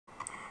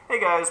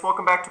guys,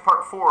 welcome back to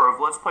part 4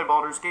 of Let's Play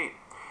Baldur's Gate.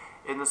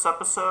 In this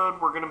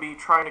episode, we're going to be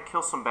trying to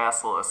kill some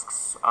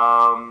basilisks.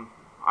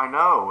 I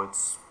know,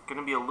 it's going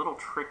to be a little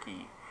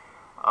tricky.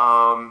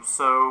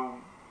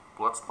 So,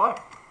 let's play.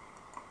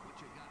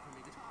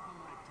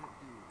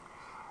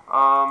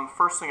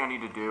 First thing I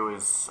need to do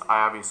is, I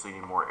obviously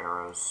need more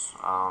arrows.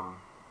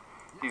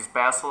 These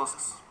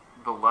basilisks,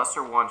 the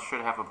lesser ones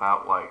should have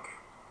about, like,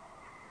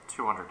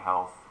 200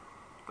 health.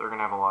 They're going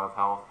to have a lot of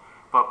health.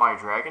 But my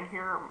dragon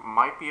here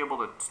might be able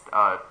to,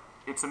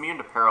 it's immune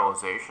to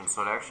paralyzation,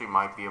 so it actually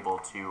might be able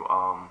to,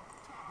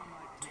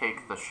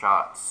 take the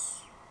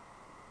shots,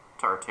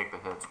 or take the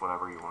hits,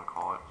 whatever you want to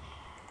call it.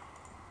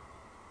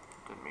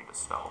 Didn't mean to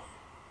stealth.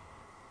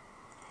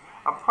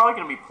 I'm probably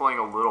going to be playing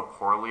a little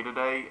poorly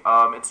today.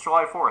 It's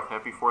July 4th.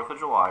 Happy 4th of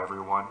July,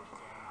 everyone.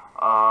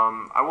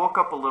 I woke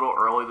up a little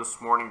early this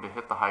morning to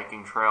hit the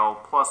hiking trail,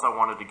 plus I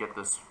wanted to get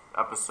this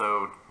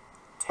episode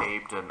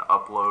taped and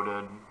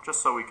uploaded,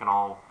 just so we can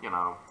all, you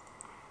know,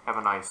 have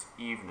a nice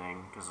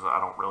evening, because I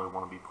don't really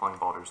want to be playing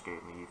Baldur's Gate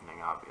in the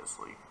evening,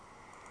 obviously.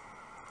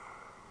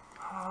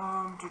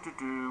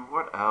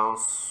 What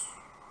else?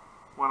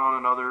 Went on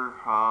another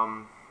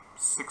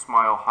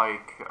 6-mile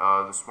hike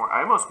this morning.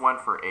 I almost went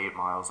for 8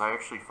 miles. I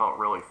actually felt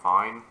really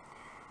fine,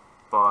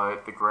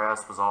 but the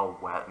grass was all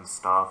wet and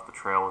stuff. The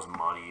trail was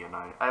muddy, and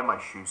I had my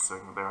shoes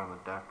sitting there on the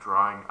deck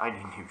drying. I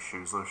need new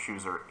shoes. Those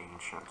shoes are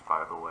ancient,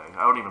 by the way.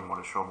 I don't even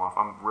want to show them off.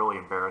 I'm really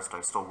embarrassed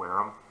I still wear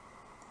them.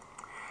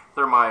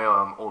 They're my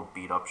old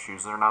beat-up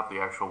shoes. They're not the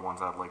actual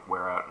ones I'd like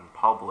wear out in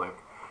public.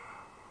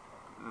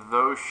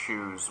 Those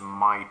shoes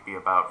might be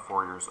about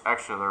 4 years.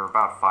 Actually, they're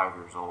about 5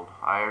 years old.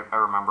 I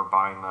remember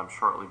buying them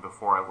shortly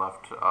before I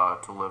left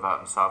to live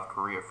out in South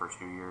Korea for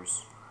 2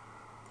 years.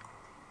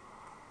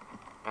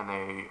 And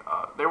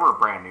they were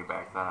brand new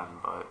back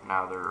then, but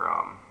now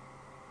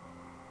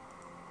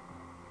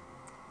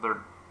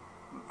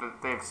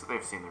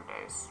they've seen their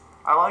days.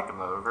 I like them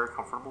though; they're a very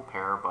comfortable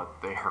pair,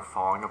 but they are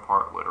falling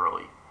apart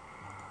literally.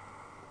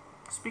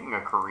 Speaking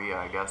of Korea,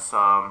 I guess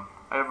I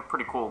have a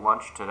pretty cool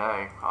lunch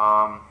today.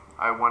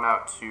 I went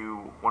out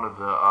to one of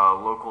the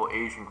local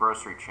Asian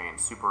grocery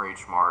chains, Super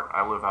H Mart.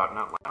 I live out in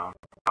Atlanta.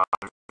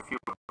 There's a few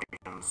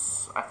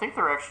locations. I think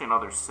they're actually in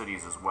other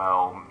cities as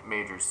well,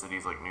 major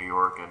cities like New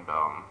York and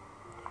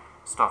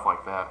stuff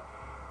like that.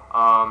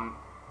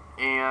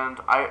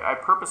 And I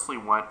purposely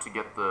went to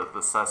get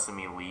the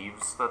sesame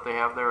leaves that they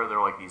have there.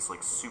 They're like these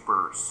like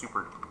super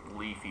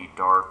leafy,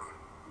 dark.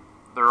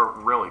 They're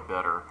really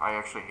bitter. I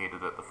actually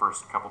hated it the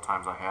first couple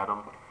times I had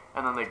them,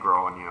 and then they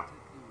grow on you.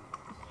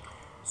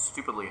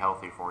 Stupidly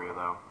healthy for you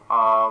though.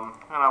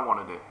 And I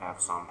wanted to have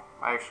some.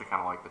 I actually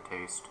kind of like the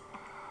taste.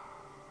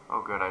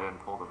 Oh good, I didn't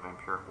pull the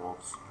vampiric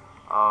wolves.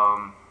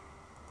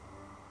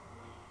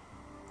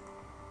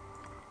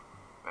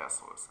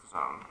 Basilisk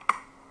zone.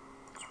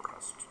 Let's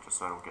rest, just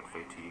so I don't get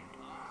fatigued.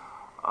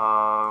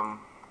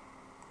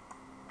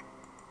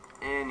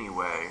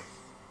 Anyway.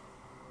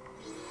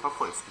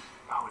 Hopefully it's...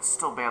 Oh, it's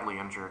still badly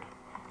injured.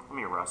 Let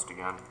me rest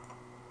again.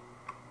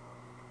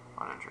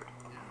 Uninjured.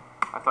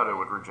 I thought it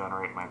would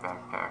regenerate my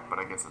backpack, but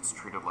I guess it's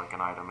treated like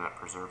an item and it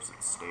preserves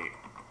its state.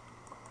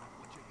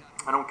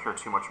 I don't care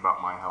too much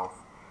about my health.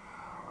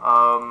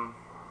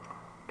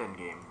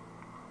 In-game.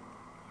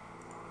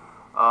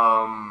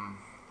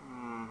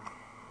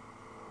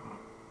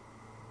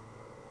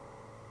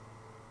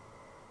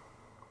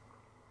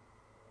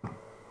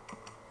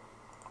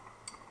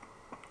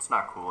 It's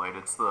not Kool-Aid,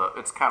 it's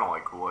kind of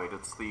like Kool-Aid.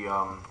 It's the,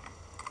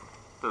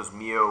 those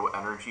Mio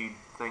energy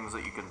things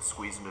that you can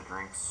squeeze into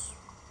drinks.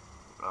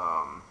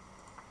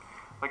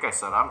 Like I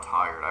said, I'm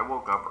tired. I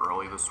woke up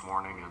early this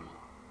morning, and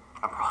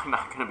I'm probably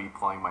not going to be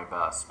playing my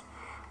best.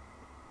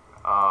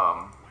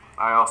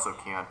 I also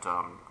can't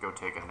go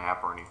take a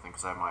nap or anything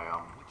because I have my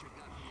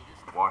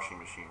washing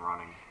machine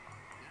running.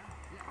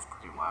 It's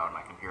pretty loud, and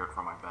I can hear it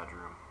from my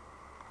bedroom.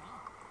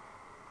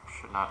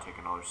 Should not take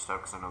another step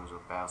because I know there's a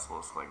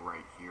basilisk like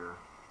right here.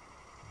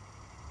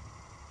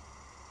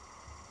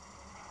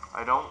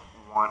 I don't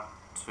want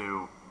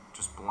to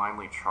just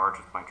blindly charge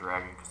with my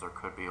dragon because there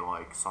could be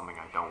like something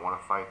I don't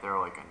want to fight there,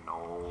 like a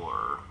gnoll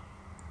or...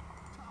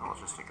 Oh,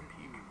 let's just take a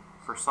peek.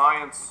 For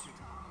science,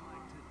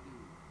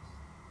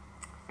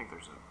 I think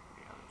there's a...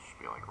 Yeah, it should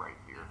be like right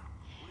here.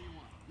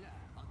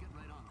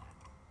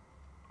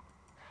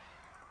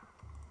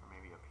 Or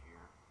maybe up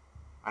here.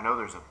 I know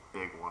there's a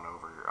big one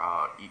over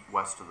here,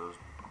 west of those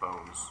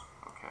bones.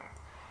 Okay.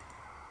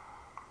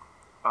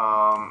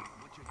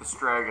 This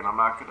dragon, I'm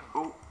not gonna...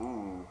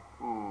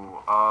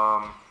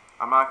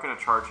 I'm not going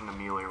to charge into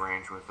melee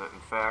range with it. In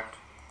fact,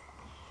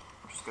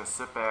 I'm just going to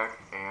sit back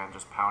and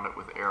just pound it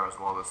with arrows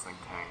while this thing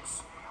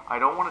tanks. I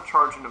don't want to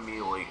charge into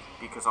melee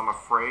because I'm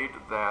afraid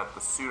that the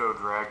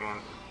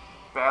pseudo-dragon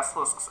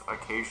basilisks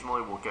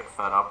occasionally will get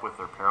fed up with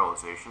their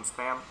paralyzation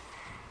spam,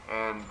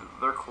 and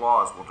their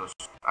claws will just...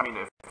 I mean,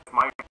 if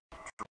my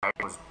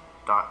dragon was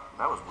done...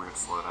 That was weird,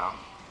 slow down.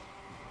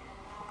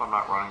 Hope I'm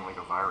not running like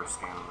a virus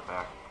scan in the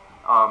back.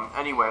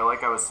 Anyway,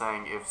 like I was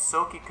saying, if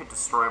Silky could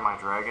destroy my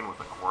dragon with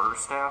a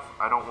quarterstaff,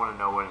 I don't want to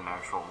know what an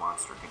actual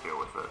monster could do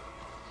with it.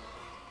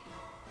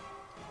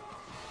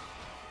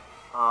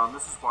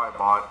 This is why I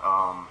bought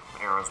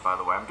arrows, by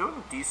the way. I'm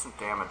doing decent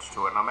damage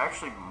to it, and I'm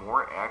actually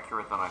more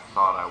accurate than I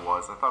thought I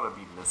was. I thought I'd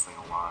be missing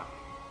a lot.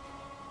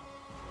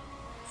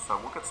 So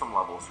we'll get some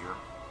levels here.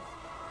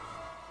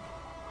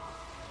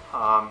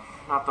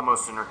 Not the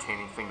most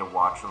entertaining thing to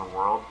watch in the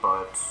world,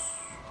 but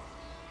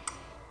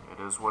it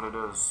is what it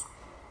is.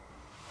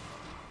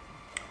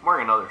 I'm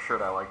wearing another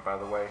shirt I like, by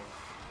the way.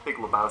 Big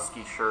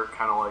Lebowski shirt,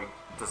 kind of like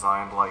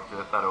designed like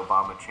that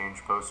Obama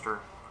change poster.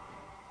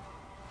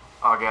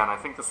 Again, I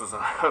think this was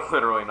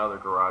literally another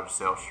garage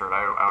sale shirt.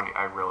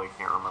 I really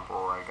can't remember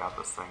where I got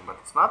this thing, but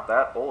it's not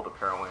that old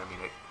apparently. I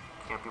mean, it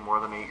can't be more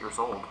than 8 years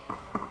old.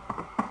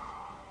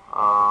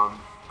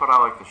 But I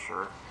like the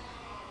shirt.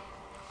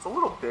 It's a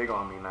little big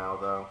on me now,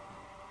 though.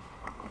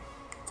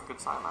 It's a good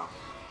sign, though.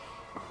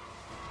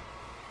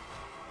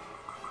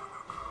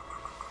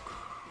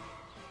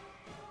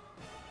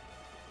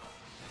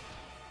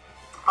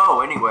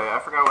 Oh, anyway, I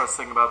forgot what I was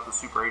saying about the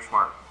Super H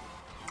Mart.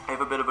 I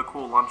have a bit of a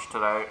cool lunch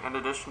today. In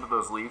addition to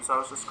those leaves, I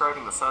was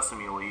describing the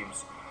sesame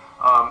leaves.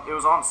 It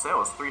was on sale. It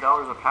was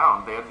 $3 a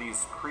pound. They had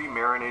these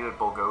pre-marinated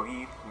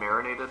bulgogi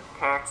marinated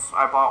packs.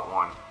 I bought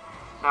one.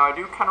 Now, I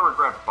do kind of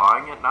regret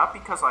buying it, not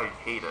because I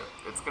hate it.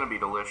 It's going to be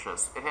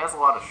delicious. It has a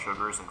lot of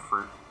sugars and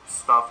fruit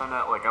stuff in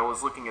it. Like, I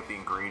was looking at the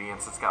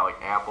ingredients. It's got,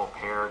 like, apple,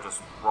 pear,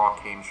 just raw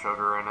cane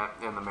sugar in it,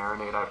 in the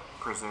marinade, I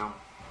presume.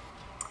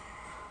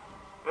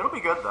 It'll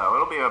be good, though.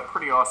 It'll be a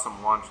pretty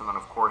awesome lunch, and then,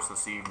 of course,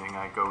 this evening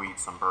I go eat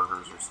some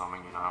burgers or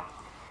something, you know.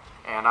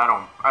 And I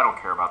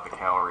don't care about the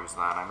calories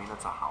then. I mean,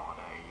 it's a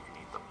holiday. You can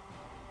eat them.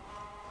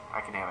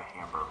 I can have a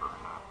hamburger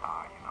and not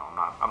die, you know.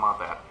 I'm not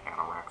that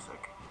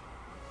anorexic.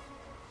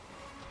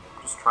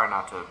 Just try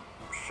not to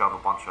shove a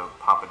bunch of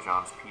Papa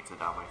John's pizza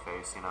down my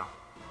face, you know?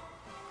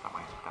 Down my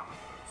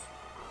face.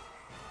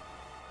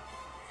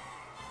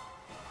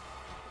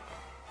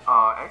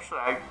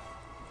 Actually,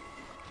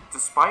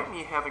 despite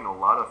me having a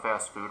lot of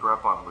fast food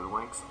rep on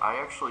Lulinks, I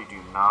actually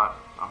do not...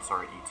 I'm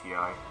sorry,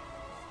 ETI.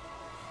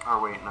 Or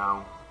wait,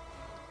 no.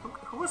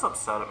 Who was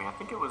upset at me? I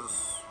think it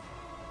was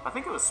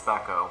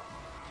Specco.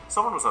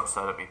 Someone was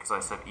upset at me because I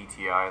said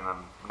ETI and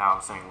then now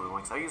I'm saying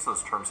Lulinks. I use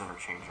those terms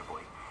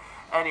interchangeably.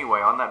 Anyway,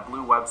 on that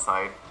blue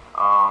website,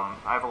 I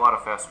have a lot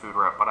of fast food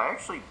rep, but I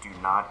actually do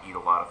not eat a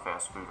lot of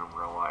fast food in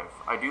real life.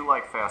 I do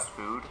like fast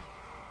food.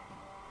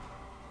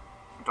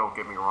 Don't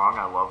get me wrong,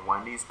 I love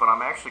Wendy's, but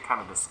I'm actually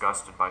kind of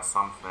disgusted by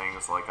some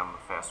things, like on the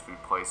fast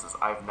food places.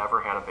 I've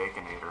never had a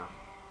Baconator.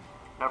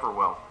 Never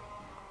will.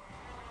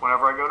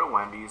 Whenever I go to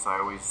Wendy's, I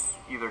always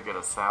either get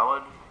a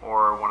salad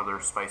or one of their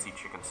spicy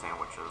chicken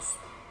sandwiches.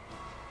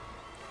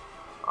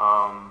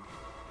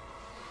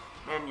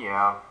 And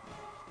yeah,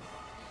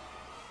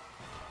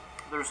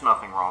 there's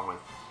nothing wrong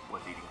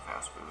with eating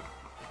fast food.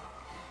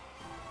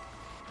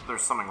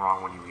 There's something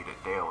wrong when you eat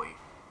it daily,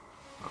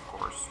 of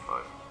course,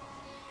 but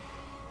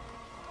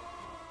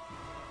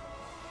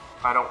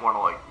I don't want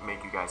to, like,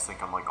 make you guys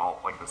think I'm, like, all,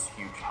 like, this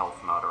huge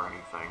health nut or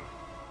anything.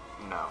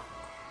 No.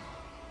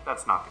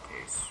 That's not the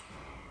case.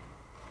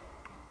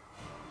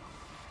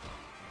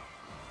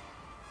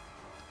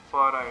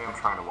 But I am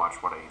trying to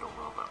watch what I eat a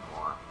little bit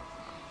more.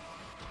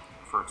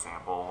 For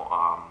example,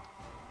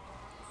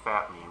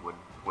 Fat Me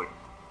would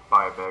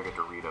buy a bag of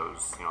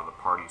Doritos, you know, the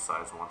party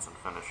size once and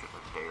finish it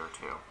in a day or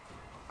two.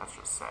 That's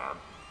just sad.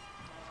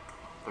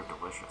 They're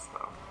delicious,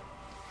 though.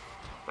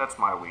 That's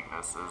my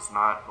weakness, is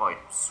not, like,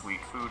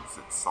 sweet foods,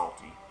 it's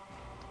salty.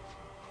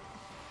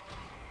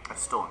 I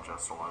still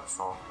ingest a lot of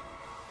salt.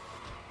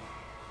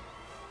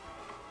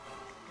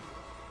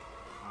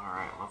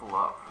 Alright, level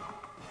up.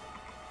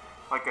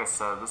 Like I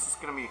said, this is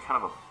going to be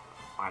kind of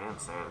a... I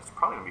didn't say it. It's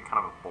probably going to be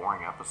kind of a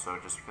boring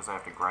episode just because I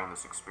have to grind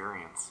this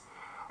experience.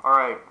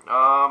 Alright,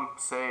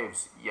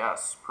 saves,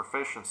 yes.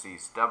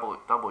 Proficiencies,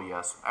 double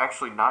yes.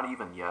 Actually, not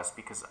even yes,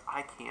 because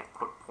I can't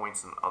put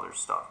points in other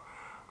stuff.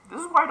 This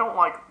is why I don't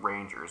like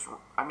Rangers.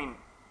 I mean,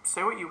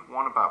 say what you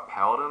want about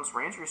Paladins,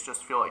 Rangers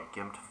just feel like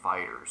gimped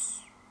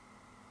fighters.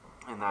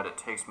 In that it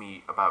takes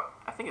me about,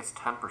 I think it's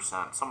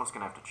 10%. Someone's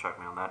going to have to check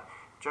me on that.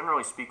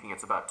 Generally speaking,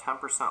 it's about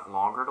 10%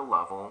 longer to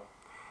level.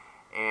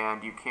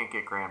 And you can't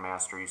get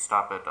Grandmaster. You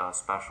stop at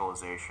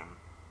Specialization.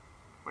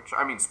 Which,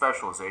 I mean,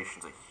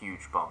 Specialization's a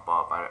huge bump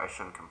up. I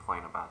shouldn't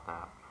complain about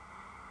that.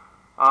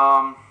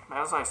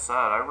 As I said,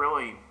 I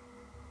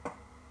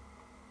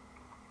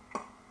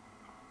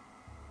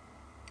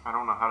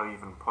don't know how to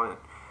even put it.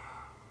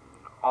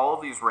 All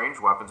of these range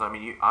weapons, I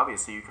mean,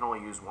 obviously you can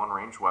only use one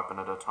range weapon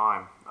at a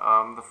time.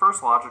 The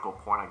first logical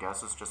point, I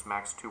guess, is just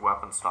max 2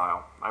 weapon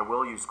style. I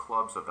will use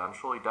clubs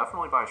eventually,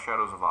 definitely by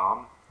Shadows of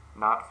Amn,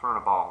 not throwing a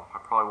ball. I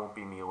probably won't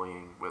be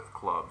meleeing with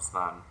clubs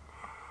then.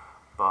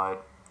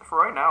 But for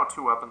right now,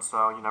 2 weapon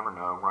style, you never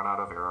know. Run out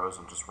of arrows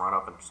and just run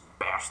up and just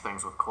bash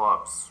things with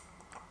clubs.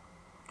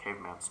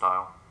 Caveman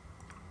style.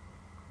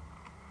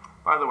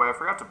 By the way, I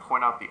forgot to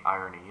point out the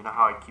irony. You know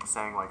how I keep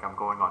saying, like, I'm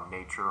going on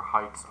nature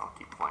hikes? I'll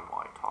keep playing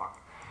while I talk.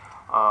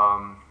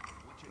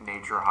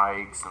 Nature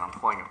hikes, and I'm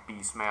playing a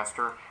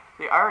Beastmaster.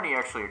 The irony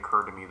actually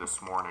occurred to me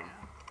this morning.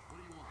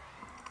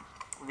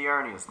 The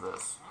irony is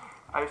this.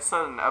 I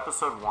said in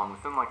episode 1,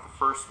 within like the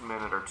first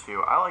minute or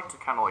two, I like to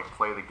kind of like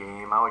play the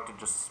game. I like to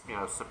just, you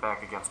know, sit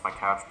back against my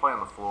couch, play on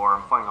the floor.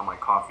 I'm playing on my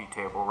coffee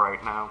table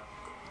right now.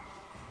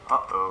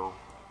 Uh-oh.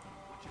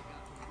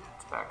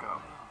 Let's back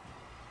up.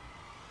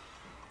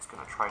 It's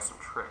gonna try some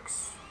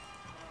tricks.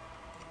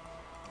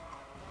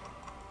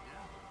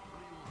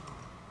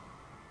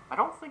 I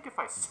don't think if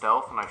I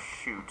stealth and I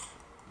shoot...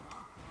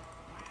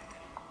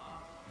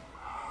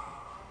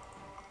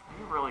 Are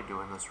you really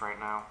doing this right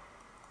now?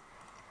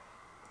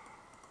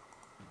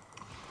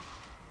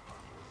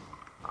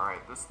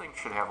 Alright, this thing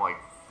should have like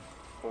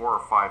 4 or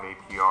 5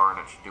 APR and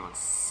it should do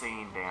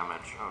insane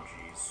damage. Oh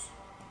jeez.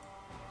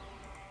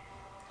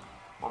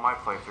 Well, my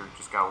playthrough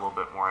just got a little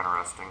bit more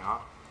interesting, huh?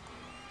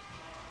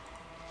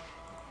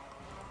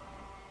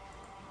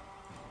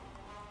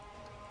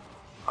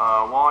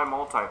 While I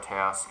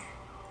multitask,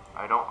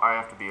 I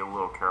have to be a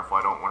little careful.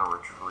 I don't want to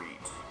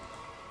retreat.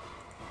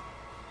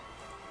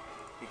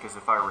 Because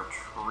if I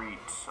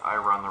retreat, I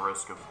run the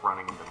risk of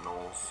running into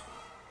nulls.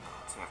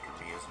 It's after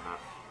me, isn't it?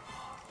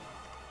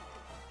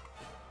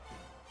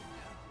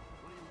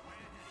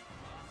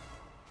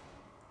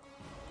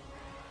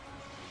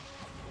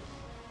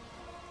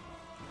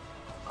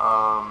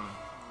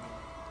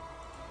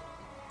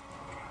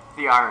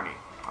 The irony.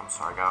 I'm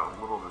sorry, I got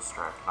a little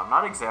distracted. I'm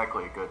not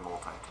exactly a good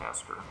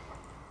multitasker.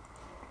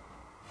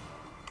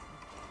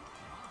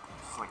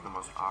 This is like the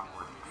most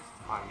awkward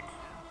fight.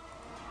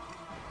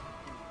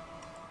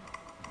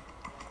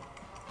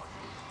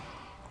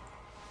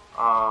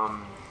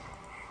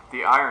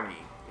 The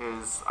irony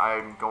is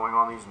I'm going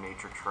on these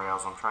nature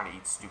trails, I'm trying to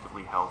eat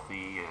stupidly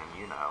healthy, and,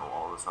 you know,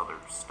 all this other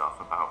stuff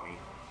about me.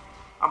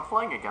 I'm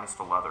playing against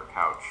a leather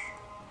couch.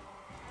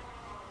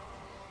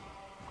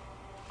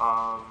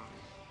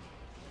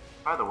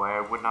 By the way, I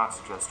would not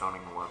suggest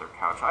owning a leather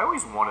couch. I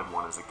always wanted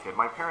one as a kid.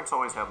 My parents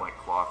always had, like,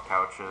 cloth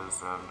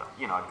couches, and,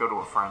 you know, I'd go to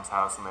a friend's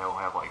house and they'll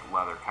have, like,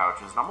 leather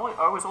couches, and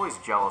I was always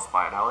jealous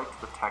by it. I liked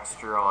the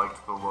texture, I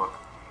liked the look.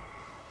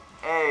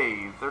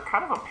 A, they're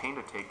kind of a pain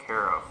to take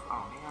care of.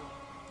 Oh, man.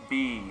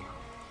 B.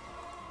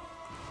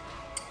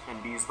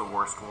 And B's the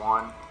worst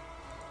one.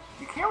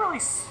 You can't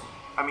really...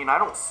 I mean, I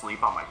don't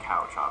sleep on my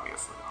couch,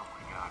 obviously. Oh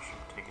my gosh,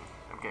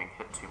 I'm getting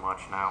hit too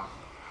much now.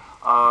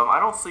 I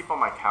don't sleep on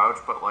my couch,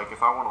 but, like,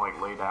 if I want to, like,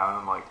 lay down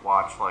and, like,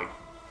 watch, like,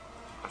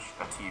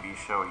 a TV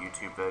show, a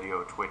YouTube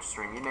video, a Twitch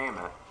stream, you name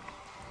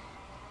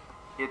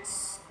it,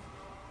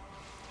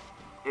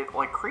 it,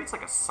 like, creates,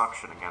 like, a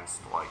suction against,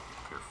 like,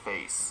 your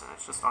face, and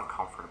it's just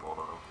uncomfortable,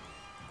 though.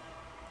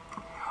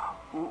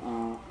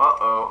 Ooh,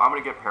 uh-oh, I'm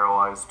gonna get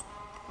paralyzed.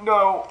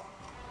 No!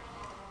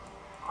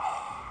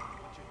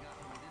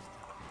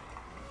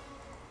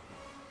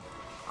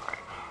 Alright,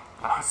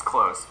 that was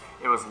close.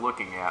 It was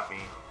looking at me.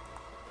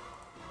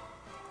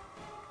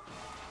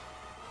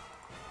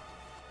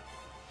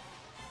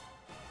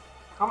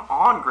 Come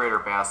on, Greater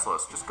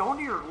Basilisk, just go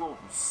into your little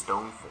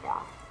stone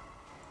form.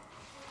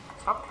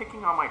 Stop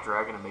picking on my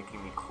dragon and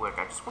making me click.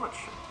 I just want to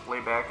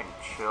lay back and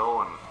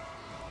chill, and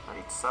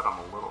I said I'm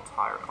a little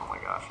tired. Oh my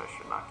gosh, I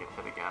should not get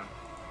hit again.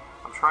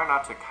 I'm trying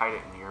not to kite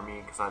it near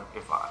me, because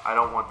I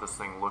don't want this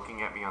thing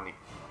looking at me on the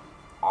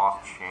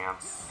off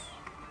chance.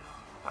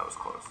 That was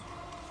close.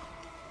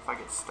 If I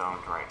get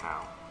stoned right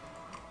now.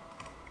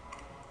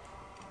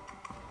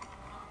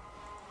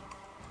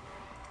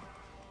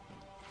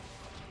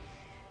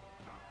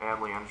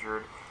 Badly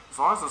injured. As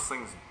long as this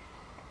thing's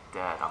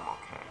dead, I'm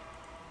okay.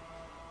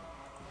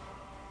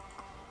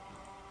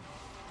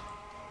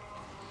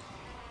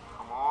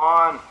 Come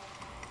on!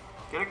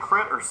 Get a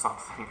crit or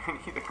something. I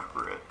need a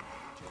crit.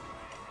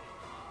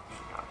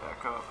 She got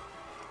back up.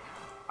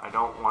 I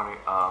don't want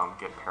to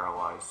get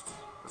paralyzed.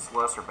 This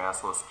lesser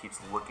basilisk keeps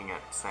looking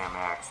at Sam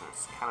Axe, and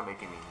it's kind of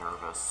making me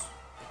nervous.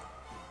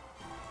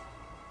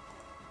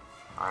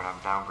 Alright, I'm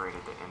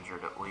downgraded to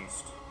injured at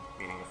least.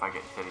 Meaning if I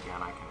get hit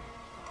again, I can...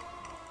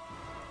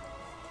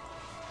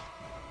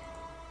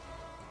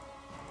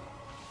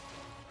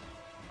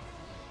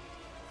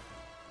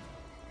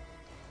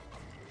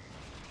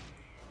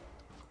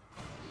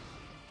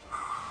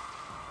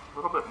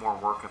 A little bit more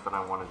work than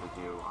I wanted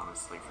to do,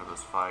 honestly, for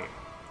this fight.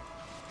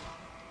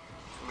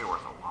 It's going to be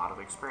worth a lot of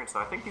experience, though.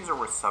 I think these are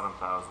worth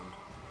 7,000.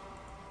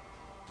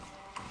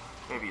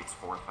 Maybe it's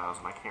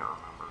 4,000, I can't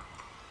remember.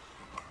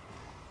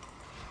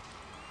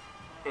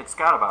 It's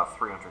got about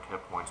 300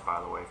 hit points, by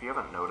the way. If you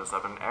haven't noticed,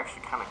 I've been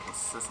actually kind of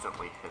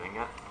consistently hitting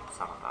it.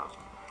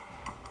 7,000.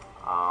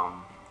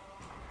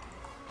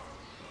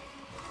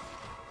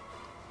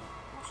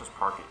 Let's just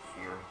park it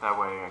here. That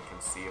way I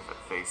can see if it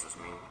faces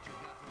me.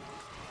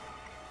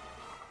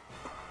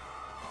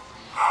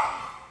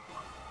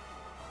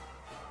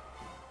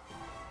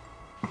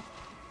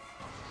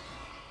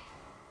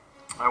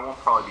 I won't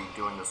probably be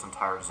doing this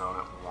entire zone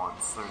at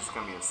once. There's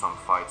going to be some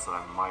fights that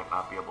I might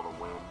not be able to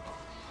win.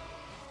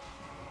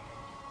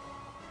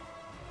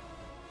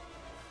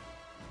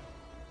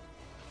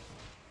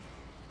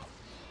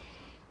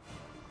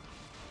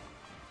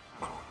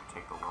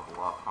 Take the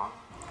level up, huh?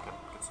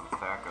 Get some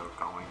Thaco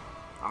going.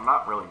 I'm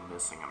not really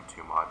missing him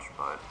too much,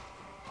 but...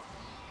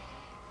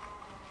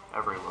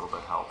 Every little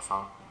bit helps,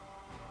 huh?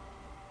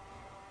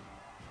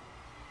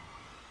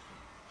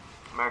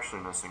 I'm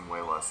actually missing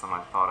way less than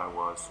I thought I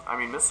was. I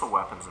mean, missile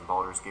weapons in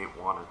Baldur's Gate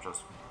 1 are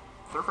just...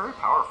 they're very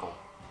powerful.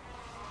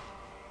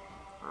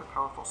 Very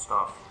powerful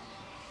stuff.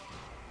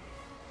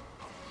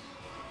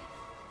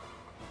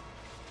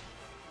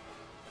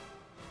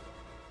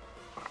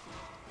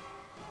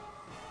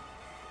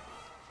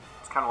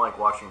 It's kind of like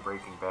watching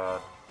Breaking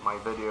Bad. My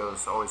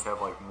videos always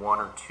have like one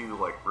or two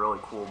like really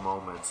cool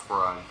moments where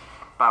I'm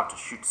about to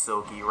shoot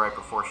Silky right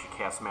before she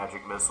casts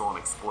Magic Missile and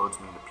explodes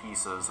me into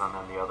pieces, and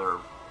then the other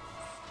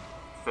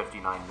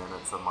 59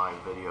 minutes of my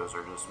videos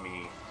are just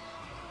me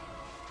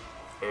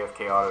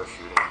AFK auto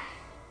shooting.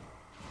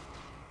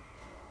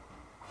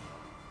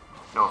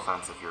 No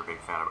offense if you're a big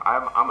fan of...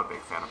 I'm a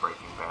big fan of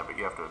Breaking Bad, but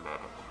you have to admit,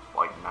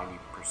 like 90%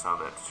 of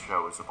that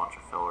show is a bunch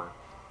of filler.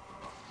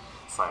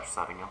 /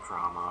 setting up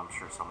drama. I'm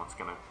sure someone's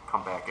gonna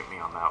come back at me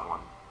on that one.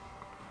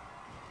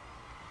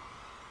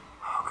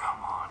 Oh,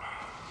 come on.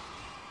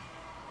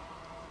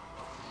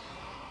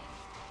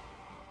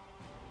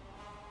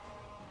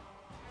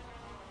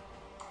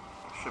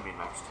 Should be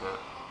next hit.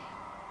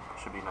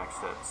 Should be next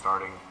hit.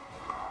 Starting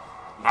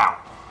now.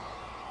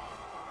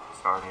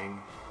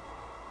 Starting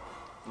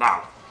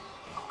now.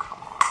 Oh,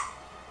 come on.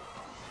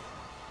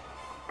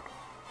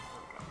 There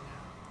we go.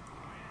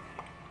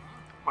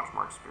 Much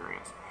more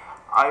experience.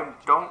 I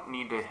don't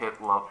need to hit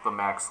the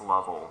max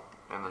level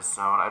in this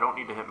zone. I don't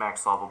need to hit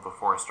max level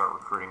before I start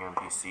recruiting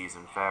NPCs.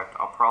 In fact,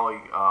 I'll probably,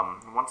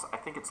 once, I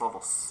think it's level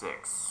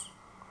 6,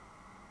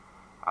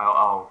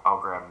 I'll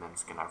grab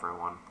Minsk and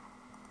everyone.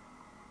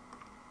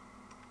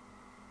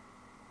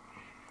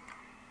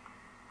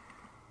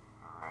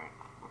 Alright,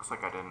 looks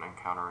like I didn't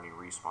encounter any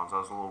respawns. I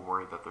was a little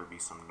worried that there'd be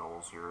some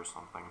gnolls here or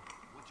something.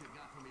 Let's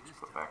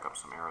put back up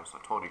some arrows. I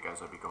told you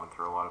guys I'd be going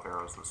through a lot of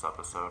arrows this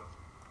episode.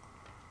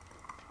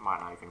 I might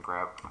not have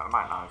grabbed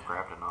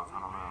enough, I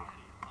don't know.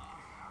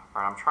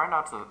 Alright, I'm trying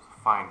not to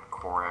find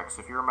Korax.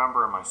 If you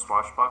remember in my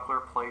Swashbuckler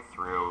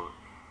playthrough,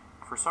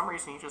 for some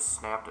reason he just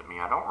snapped at me.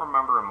 I don't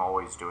remember him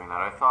always doing that.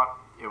 I thought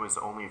it was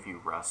only if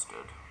you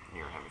rested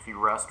near him. If you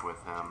rest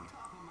with him,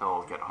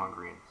 he'll get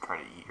hungry and try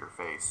to eat your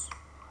face.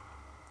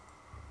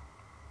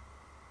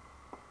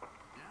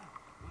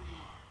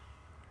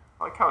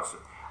 I like how it's...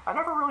 I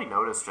never really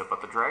noticed it,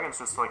 but the dragon's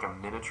just like a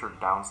miniature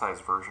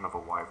downsized version of a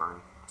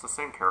wyvern. It's the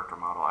same character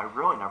model. I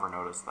really never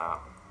noticed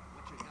that.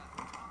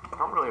 I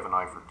don't really have an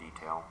eye for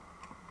detail,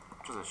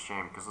 which is a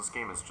shame because this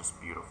game is just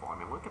beautiful. I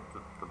mean, look at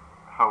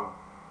how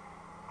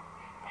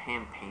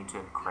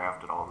hand-painted,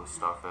 crafted all this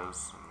stuff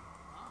is. And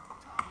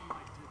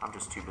I'm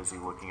just too busy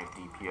looking at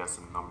DPS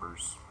and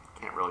numbers.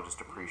 Can't really just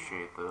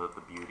appreciate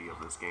the beauty of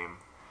this game.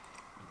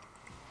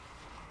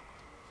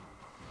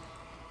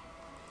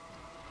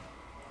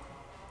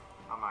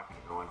 I'm not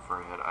going to go in for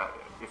a hit.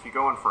 If you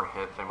go in for a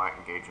hit, they might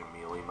engage in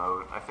melee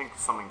mode. I think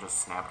something just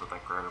snapped with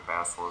that Greater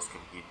Basilisk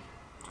and he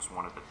just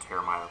wanted to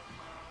tear my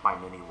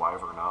mini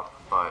wyvern up.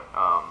 But,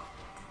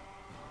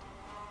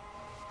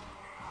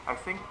 I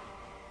think...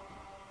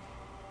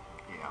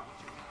 yeah.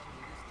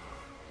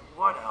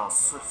 What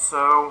else?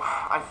 So,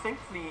 I think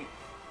the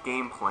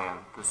game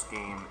plan this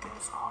game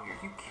is... oh,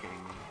 are you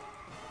kidding me?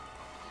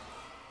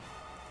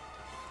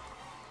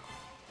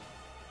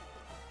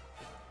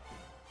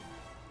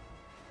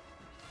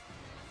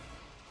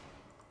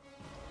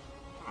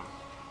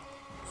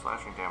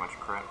 Slashing damage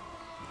crit.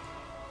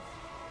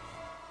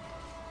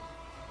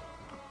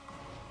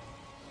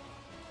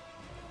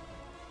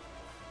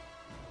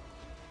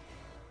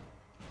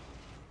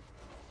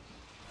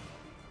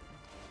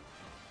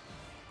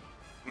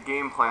 The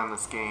game plan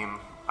this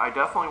game, I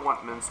definitely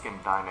want Minsk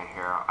and Dinah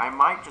here. I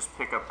might just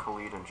pick up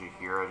Khalid and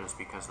Jaheira just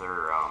because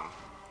they're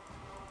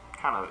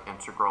kind of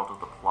integral to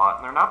the plot,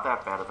 and they're not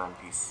that bad of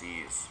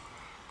NPCs.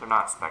 They're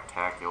not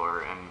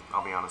spectacular, and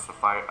I'll be honest,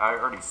 if I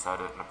already said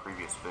it in a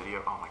previous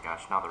video. Oh my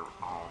gosh, now they're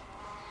all...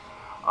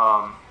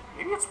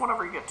 maybe it's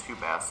whenever you get 2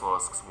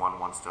 Basilisks, one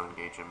wants to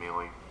engage in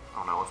melee.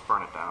 Oh no, let's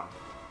burn it down.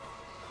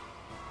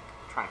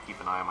 I'm trying to keep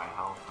an eye on my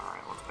health.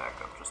 Alright, let's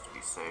back up just to be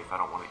safe. I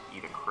don't want to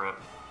eat a crit.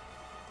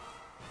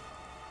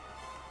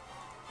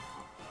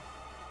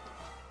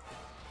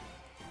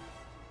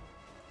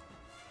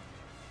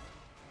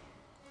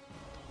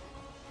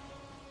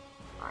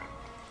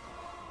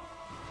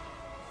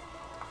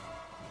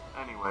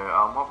 Anyway,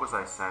 what was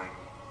I saying?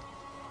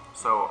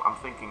 So, I'm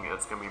thinking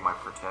it's going to be my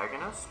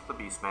protagonist, the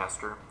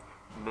Beastmaster,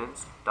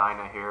 Minsk,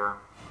 Dinah here,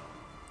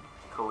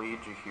 Khalid,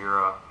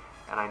 Jaheira,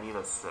 and I need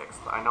a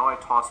 6th. I know I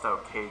tossed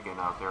out Kagan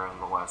out there in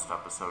the last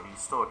episode.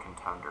 He's still a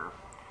contender.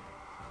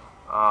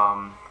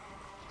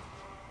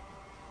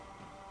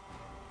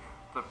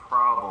 The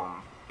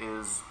problem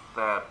is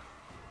that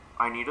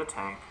I need a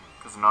tank,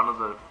 because none of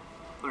the...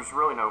 there's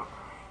really no...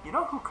 You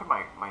know who could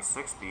my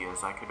 6 be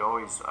is? I could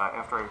always,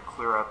 after I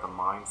clear out the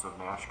mines of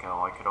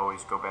Nashkel, I could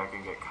always go back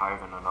and get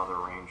Kaivan, another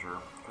ranger.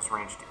 Because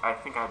I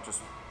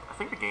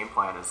think the game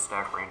plan is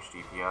stack range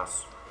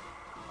DPS.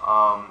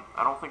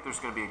 I don't think there's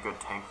going to be a good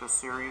tank this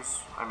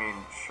series. I mean,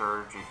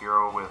 sure,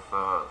 Jaheira with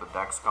the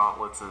Dex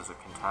Gauntlets is a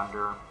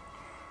contender.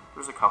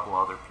 There's a couple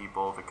other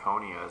people.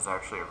 Viconia is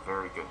actually a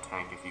very good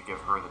tank if you give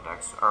her the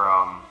dex, or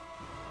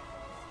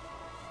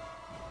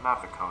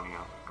not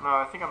Viconia. No,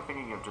 I think I'm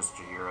thinking of just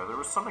Jaheira. There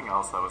was something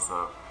else that was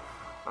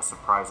a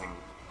surprising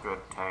good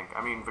tank.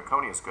 I mean,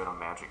 Viconia is good on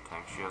magic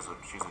tank. She's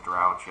a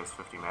drow and she has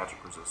 50 magic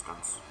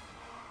resistance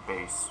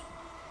base.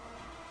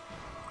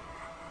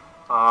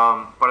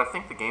 But I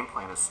think the game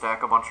plan is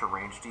stack a bunch of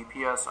ranged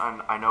DPS,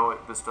 and I know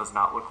this does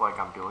not look like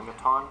I'm doing a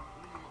ton.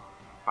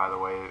 By the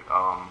way,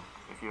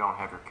 if you don't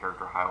have your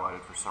character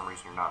highlighted for some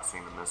reason, you're not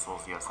seeing the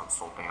missiles. Yes, I'm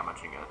still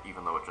damaging it,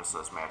 even though it just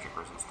says magic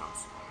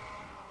resistance.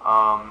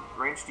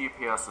 Ranged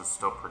DPS is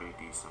still pretty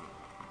decent.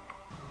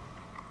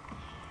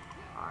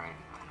 Alright,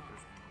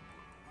 there's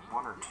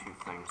one or two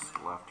things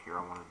left here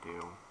I want to do.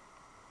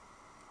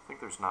 I think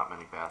there's not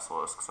many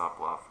basilisks up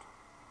left.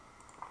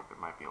 I think there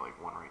might be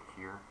like one right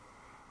here.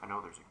 I know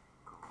there's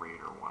a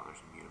greater one. There's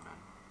Mutamin.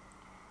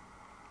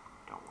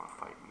 Don't want to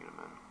fight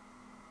Mutamin.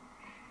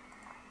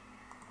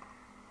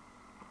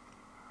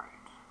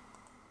 Alright.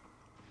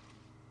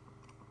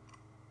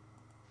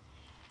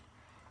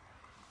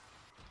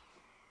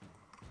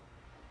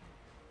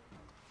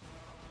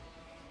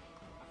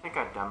 I think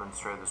I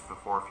demonstrated this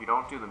before. If you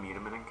don't do the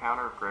Mutamin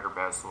encounter, Greater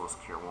Basilisk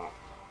here won't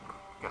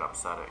get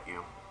upset at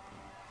you.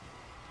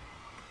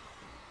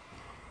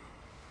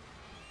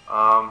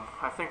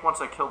 I think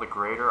once I kill the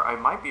Greater, I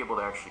might be able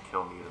to actually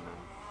kill Mutamin.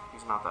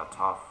 He's not that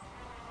tough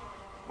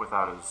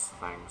without his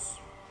things,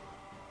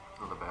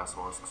 or the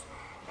Basilisks.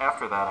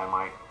 After that, I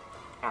might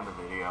end the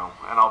video,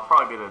 and I'll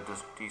probably be at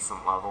a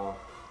decent level.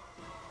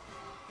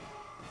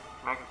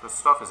 This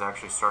stuff is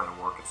actually starting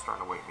to work. It's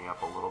starting to wake me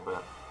up a little bit.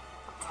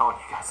 I'm telling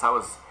you guys, I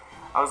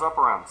was up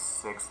around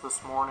 6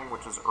 this morning,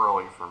 which is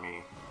early for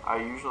me. I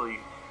usually,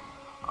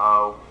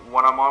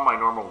 when I'm on my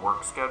normal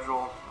work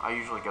schedule, I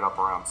usually get up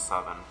around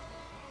 7.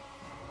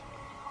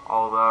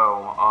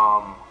 Although,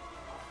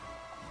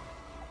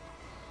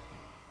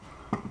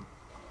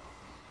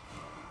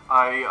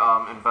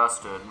 I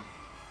invested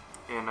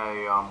in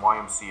a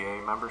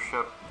YMCA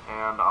membership,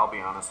 and I'll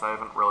be honest, I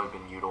haven't really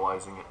been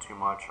utilizing it too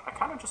much. I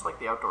kind of just like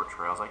the outdoor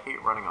trails. I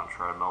hate running on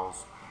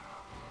treadmills,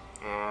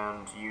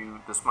 and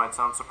this might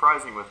sound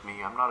surprising with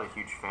me. I'm not a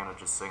huge fan of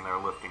just sitting there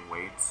lifting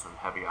weights and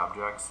heavy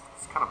objects.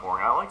 It's kind of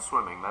boring. I like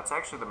swimming. That's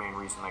actually the main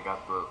reason I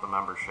got the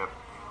membership.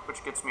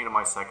 Which gets me to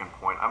my second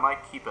point. I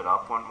might keep it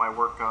up when my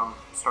work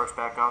starts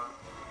back up,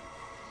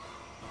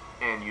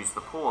 and use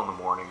the pool in the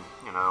morning.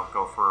 You know,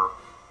 go for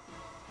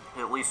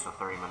at least a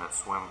 30-minute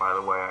swim. By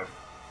the way, I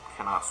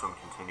cannot swim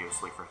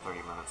continuously for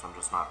 30 minutes. I'm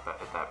just not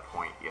at that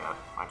point yet.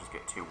 I just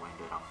get too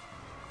winded. I'm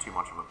too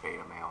much of a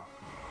beta male.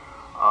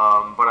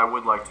 But I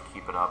would like to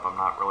keep it up. I'm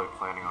not really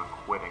planning on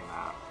quitting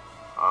that.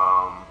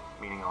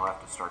 Meaning I'll have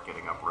to start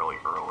getting up really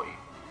early,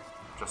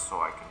 just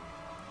so I can.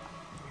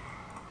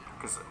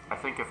 Because I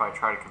think if I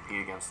try to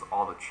compete against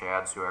all the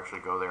Chads who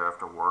actually go there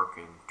after work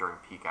and during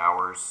peak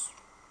hours,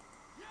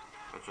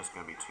 it's just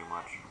going to be too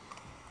much.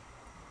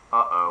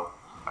 Uh-oh.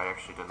 I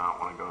actually did not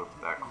want to go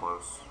that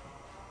close.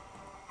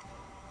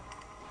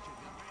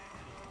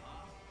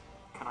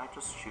 Can I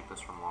just shoot this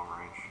from long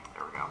range?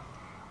 There we go.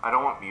 I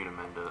don't want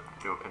Mutamin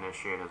to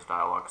initiate his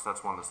dialogue, because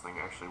that's when this thing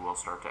actually will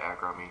start to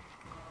aggro me.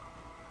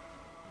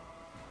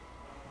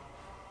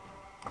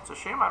 It's a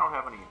shame I don't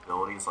have any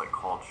abilities like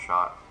Called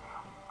Shot.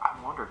 I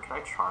wonder, could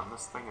I charm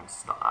this thing and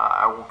stop?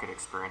 I won't get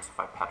experience if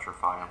I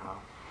petrify him, though.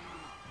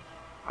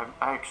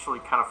 I actually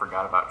kind of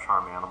forgot about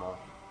Charm Animal.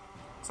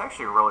 It's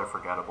actually really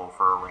forgettable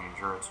for a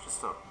ranger. It's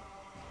just a...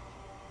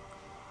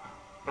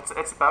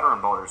 It's better in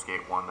Baldur's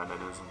Gate 1 than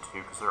it is in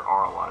 2, because there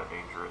are a lot of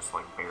dangerous,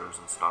 like, bears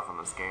and stuff in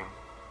this game.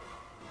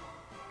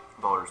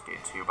 Baldur's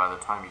Gate 2, by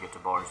the time you get to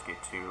Baldur's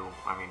Gate 2,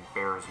 I mean,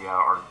 bears, yeah,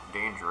 are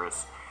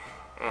dangerous.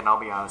 And I'll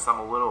be honest, I'm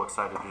a little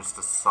excited just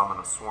to summon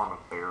a swarm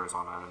of bears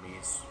on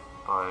enemies,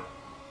 but...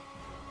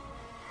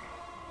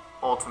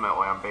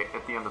 Ultimately,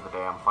 at the end of the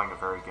day, I'm playing a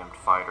very gimped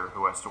fighter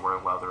who has to wear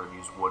leather and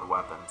use wood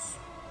weapons.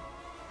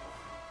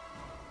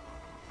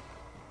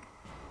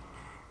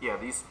 Yeah,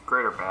 these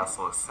Greater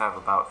Basilisks have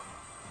about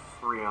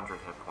 300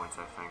 hit points,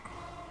 I think.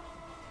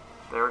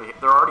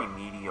 They're already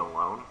meaty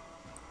alone,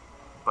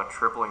 but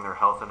tripling their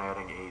health and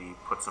adding 80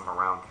 puts them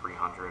around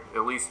 300,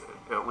 at least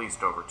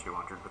over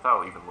 200,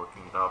 without even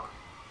looking it up.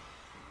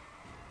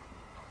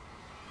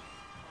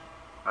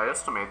 I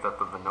estimate that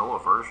the vanilla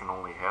version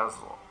only has...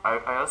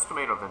 I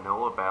estimate a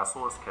vanilla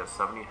Basilisk has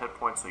 70 hit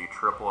points, so you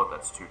triple it,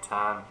 that's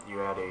 210.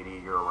 You add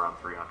 80, you're around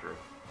 300.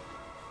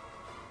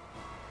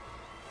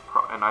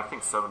 And I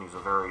think 70 is a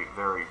very,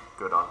 very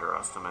good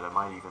underestimate. It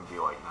might even be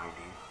like 90.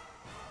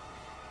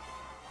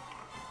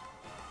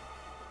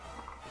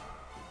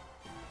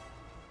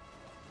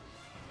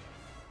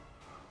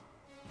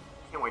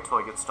 Can't wait till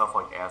I get stuff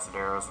like acid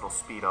arrows. It'll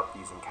speed up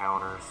these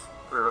encounters.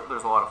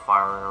 There's a lot of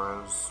fire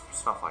arrows,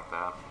 stuff like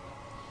that.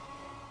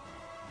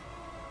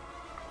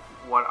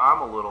 What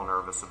I'm a little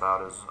nervous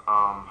about is,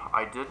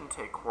 I didn't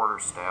take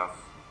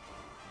Quarterstaff,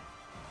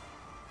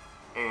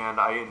 and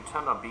I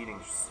intend on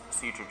beating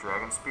Siege of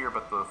Dragonspear,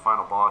 but the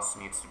final boss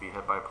needs to be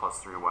hit by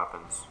 +3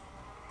 weapons.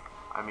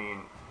 I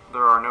mean,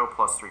 There are no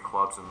 +3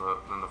 clubs in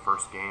the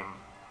first game.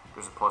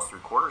 There's a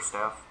 +3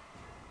 quarterstaff.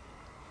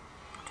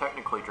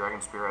 Technically,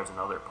 Dragon Spear has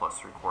another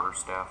 +3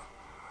 quarterstaff,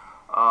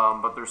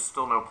 but there's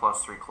still no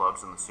 +3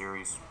 clubs in the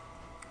series.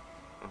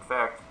 In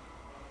fact,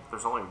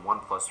 there's only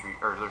one +3,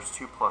 or there's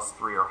two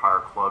 +3 or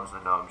higher clubs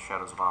in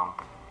Shadows of Amn.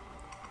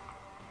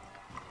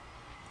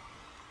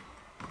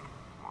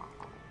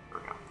 There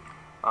we go.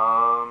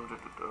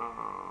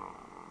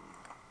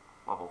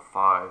 Level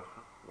 5,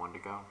 1 to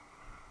go.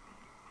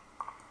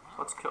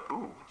 Let's kill.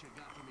 Ooh,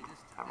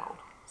 Emerald.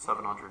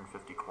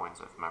 750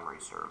 coins if memory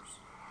serves.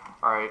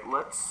 Alright,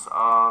 let's. Do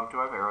I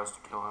have arrows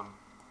to kill him?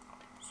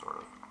 Sort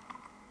of.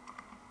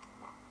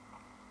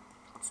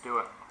 Let's do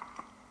it.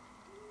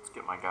 Let's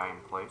get my guy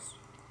in place.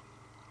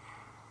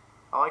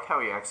 I like how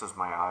he X's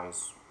my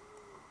eyes.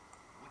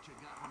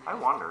 I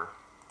wonder.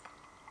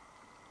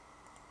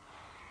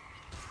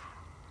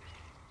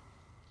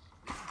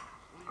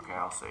 Okay,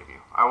 I'll save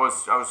you. I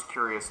was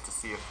curious to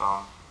see if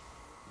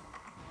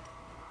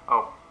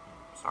Oh,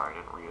 sorry, I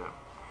didn't read it.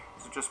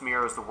 Is it just me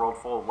or is the world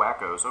full of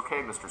wackos?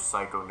 Okay, Mr.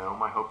 Psycho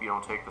Gnome, I hope you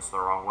don't take this the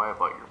wrong way,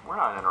 but we're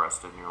not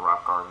interested in your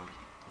rock garden.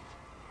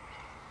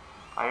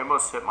 I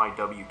almost hit my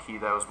W key.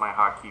 That was my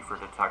hotkey for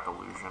detect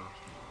illusion.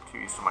 Too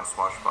used to my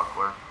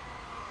swashbuckler.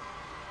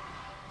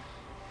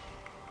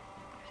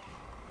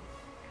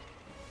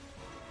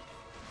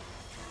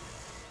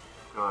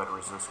 Good,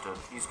 resisted.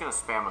 He's gonna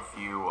spam a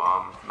few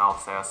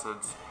Mouth's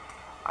Acids.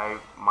 I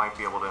might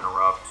be able to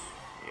interrupt.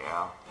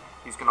 Yeah.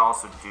 He's gonna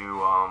also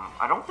do,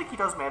 I don't think he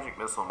does Magic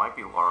Missile. It might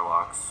be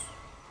Larlox.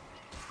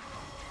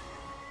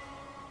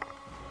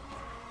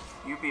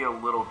 You be a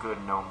little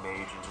good gnome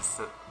mage and just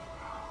sit.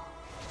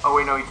 Oh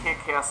wait, no, he can't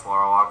cast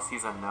Larlox.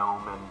 He's a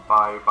gnome, and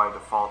by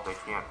default they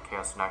can't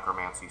cast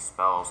necromancy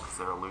spells because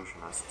they're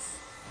illusionists.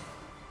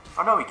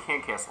 Oh no, he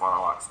can cast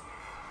Larlox.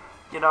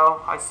 You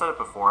know, I said it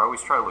before, I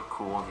always try to look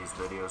cool in these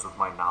videos with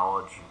my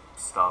knowledge and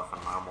stuff,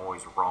 and I'm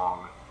always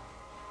wrong.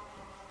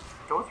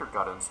 Go with your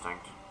gut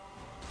instinct.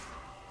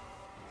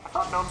 I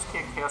thought gnomes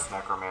can't cast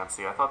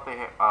necromancy. I thought they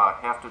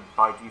have to,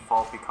 by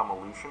default, become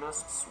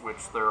illusionists,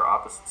 which their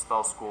opposite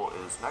spell school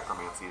is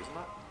necromancy, isn't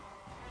it?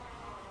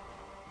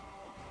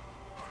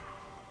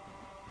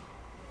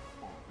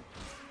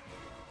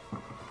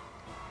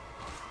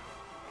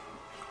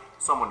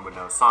 Someone would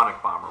know.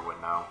 Sonic Bomber would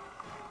know.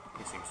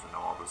 He seems to know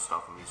all this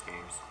stuff in these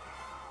games.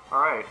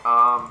 Alright,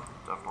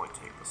 definitely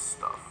take this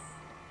stuff.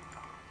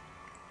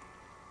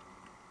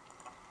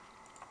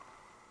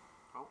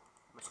 Oh,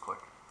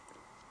 misclick.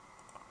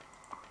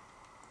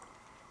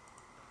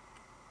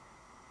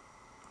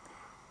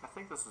 I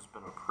think this has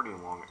been a pretty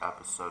long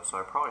episode, so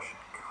I probably should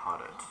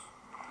cut it.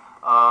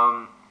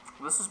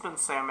 This has been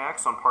Sam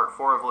Max on part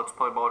 4 of Let's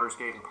Play Baldur's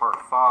Gate in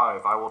part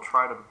 5. I will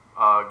try to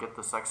get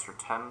this extra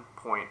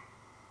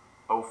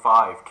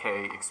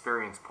 10.05k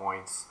experience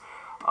points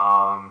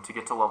to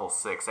get to level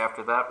 6.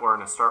 After that, we're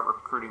going to start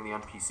recruiting the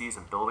NPCs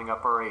and building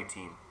up our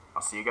A-team.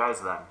 I'll see you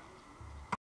guys then.